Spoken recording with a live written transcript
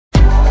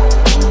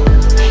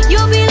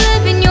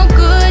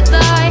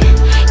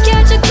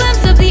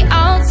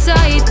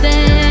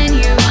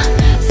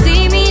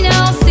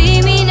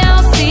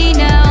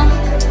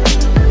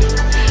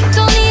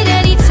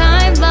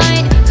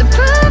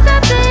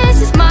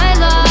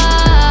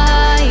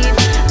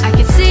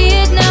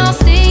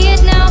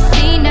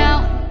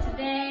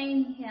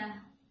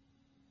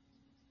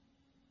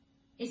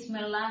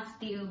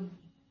quality of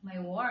my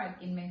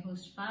work in my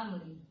host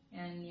family.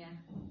 And yeah,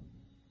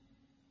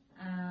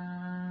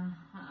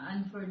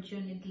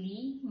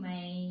 unfortunately,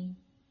 my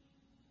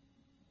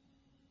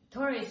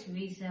tourist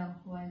visa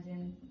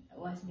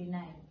was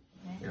denied.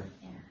 Right?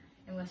 Yeah,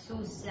 it was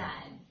so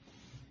sad.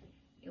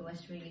 It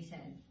was really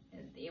sad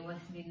that it was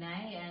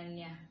denied, and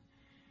yeah,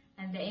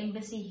 and the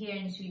embassy here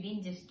in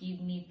Sweden just gave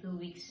me 2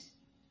 weeks,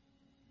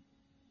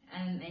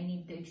 and I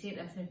need to exit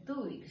after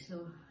 2 weeks.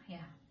 So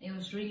yeah, it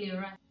was really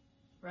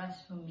rush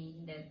for me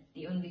that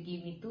they only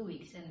gave me 2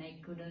 weeks, and I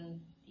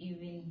couldn't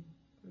even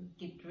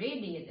get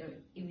ready yet or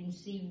even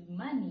save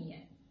money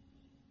yet,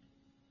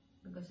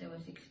 because I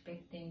was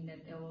expecting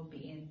that I will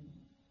be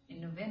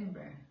in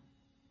November.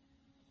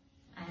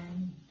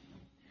 And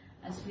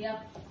as we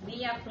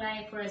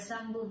apply for a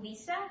Sambo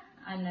visa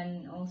and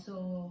then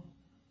also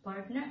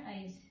partner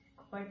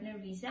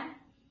visa,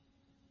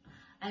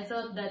 I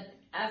thought that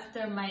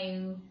after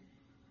my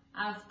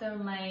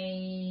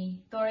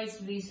tourist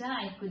visa,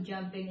 I could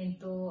jump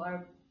into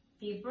our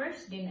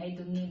papers, then I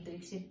don't need to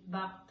exit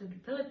back to the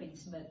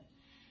Philippines. But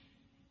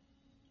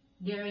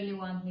they really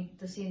want me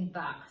to send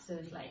back, so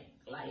it's like,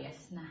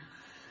 layas na.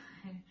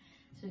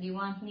 So they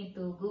want me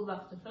to go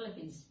back to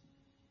Philippines.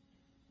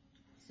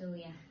 So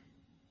yeah,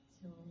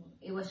 so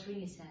it was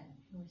really sad.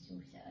 It was so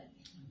sad.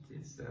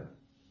 It's sad.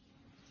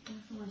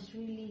 It was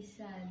really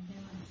sad.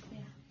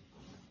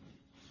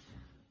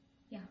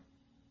 Yeah.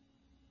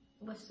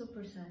 It was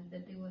super sad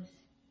that it was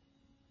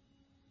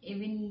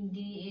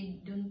they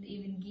don't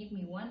even give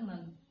me 1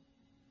 month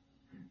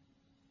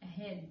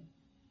ahead.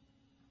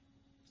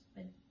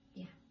 But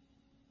yeah,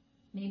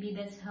 maybe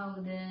that's how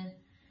the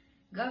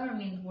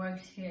government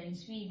works here in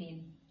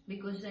Sweden,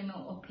 because I'm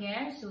an au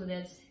pair. So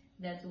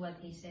that's what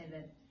he said,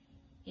 that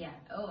yeah.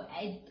 Oh,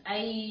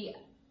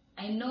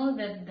 I know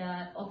that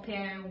the au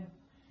pair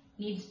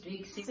needs to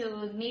exist.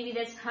 So maybe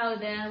that's how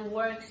that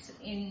works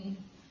in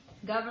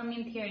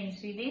government here in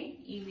Sweden.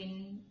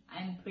 Even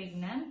I'm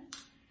pregnant,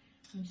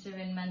 I'm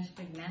 7 months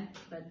pregnant,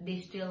 but they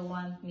still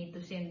want me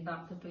to send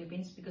back to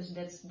Philippines because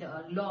that's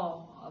the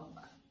law of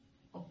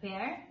au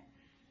pair.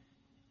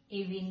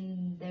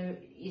 Even there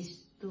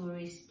is too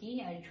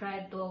risky. I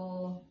tried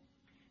to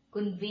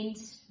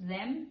convince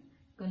him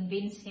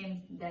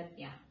that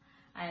yeah,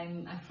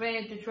 I'm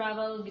afraid to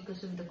travel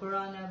because of the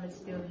corona, but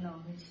still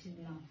no, he said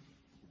no.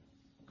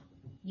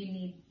 You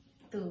need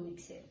 2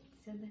 weeks yet.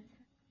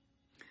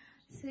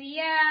 So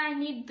yeah, I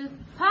need to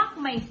pack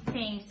my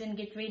things and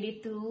get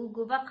ready to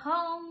go back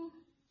home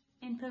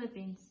in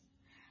Philippines.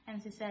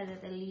 I'm so sad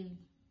that I'm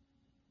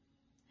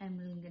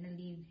gonna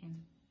leave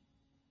him.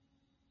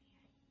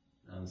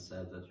 I'm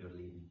sad that you're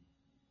leaving.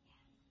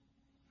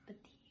 But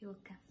he will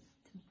come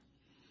to me.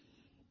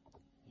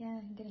 Yeah,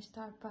 I'm gonna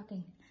start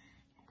packing.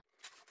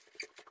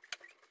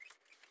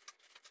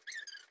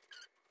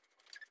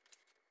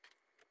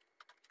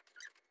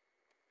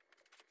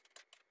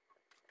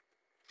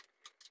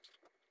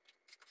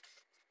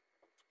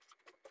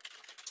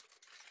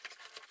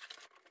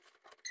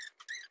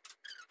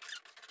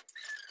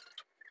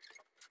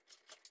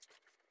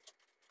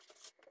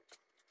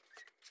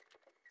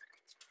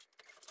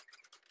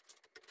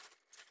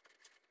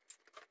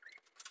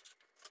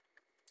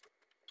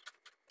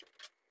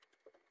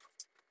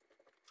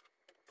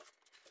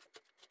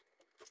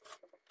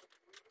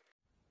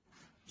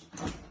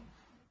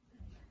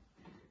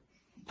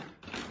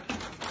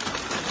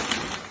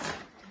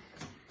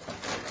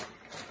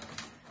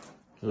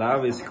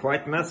 Love is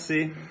quite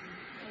messy.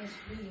 Yes,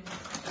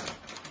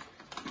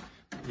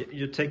 really.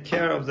 You take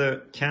care of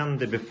the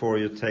candy before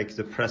you take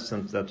the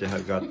present that you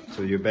have got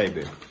to your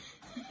baby.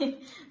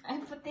 I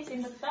put this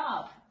in the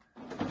top.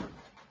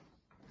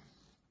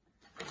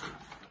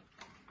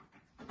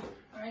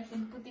 Or I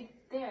can put it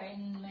there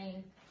in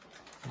my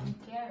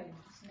carriage.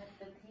 It's not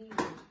that heavy.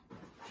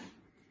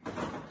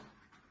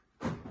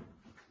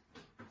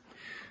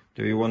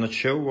 Do you want to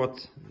show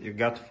what you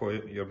got for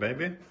your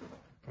baby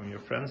from your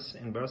friends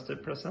in birthday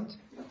present?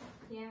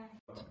 Yeah.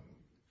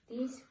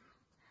 This,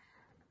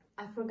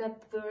 I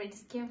forgot where it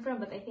came from,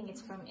 but I think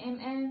it's from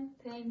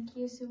Thank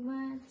you so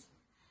much.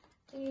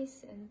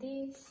 This and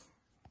this.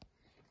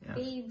 Yeah.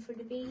 Babe for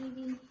the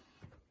baby.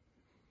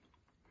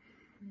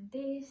 And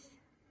this.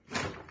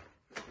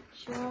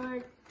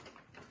 Short.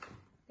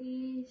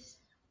 This.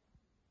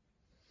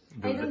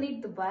 I don't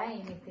need to buy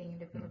anything in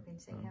the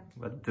Philippines. I have.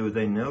 But do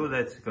they know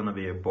that it's gonna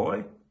be a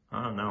boy?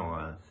 Oh no,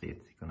 I see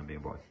it's gonna be a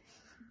boy.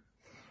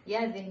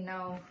 Yeah, they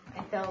know.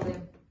 I tell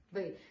them,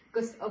 but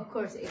because of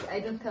course I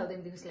don't tell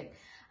them because like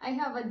I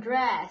have a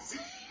dress.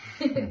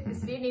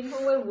 See,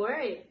 who will wear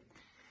it?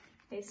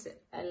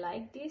 I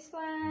like this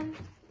one,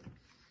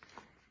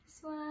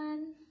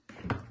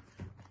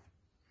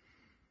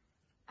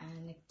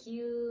 and a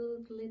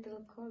cute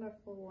little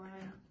colorful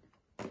one.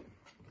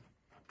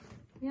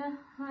 Yeah,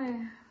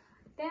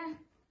 yeah.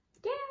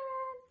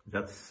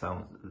 That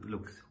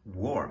looks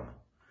warm.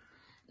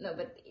 No,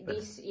 but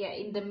this, yeah,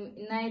 in the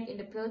night in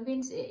the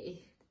Philippines, if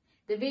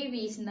the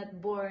baby is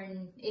not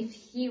born, if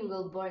he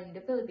will born in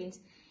the Philippines,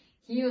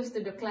 he used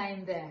to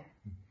decline there.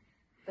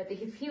 But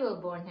if he will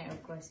born here,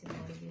 of course, he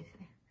will use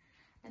it.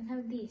 And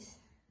have this.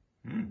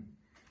 Mm.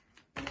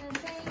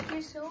 Thank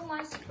you so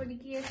much for the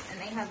gift, and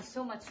I have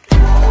so much.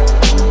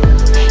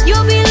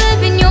 You'll be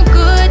living your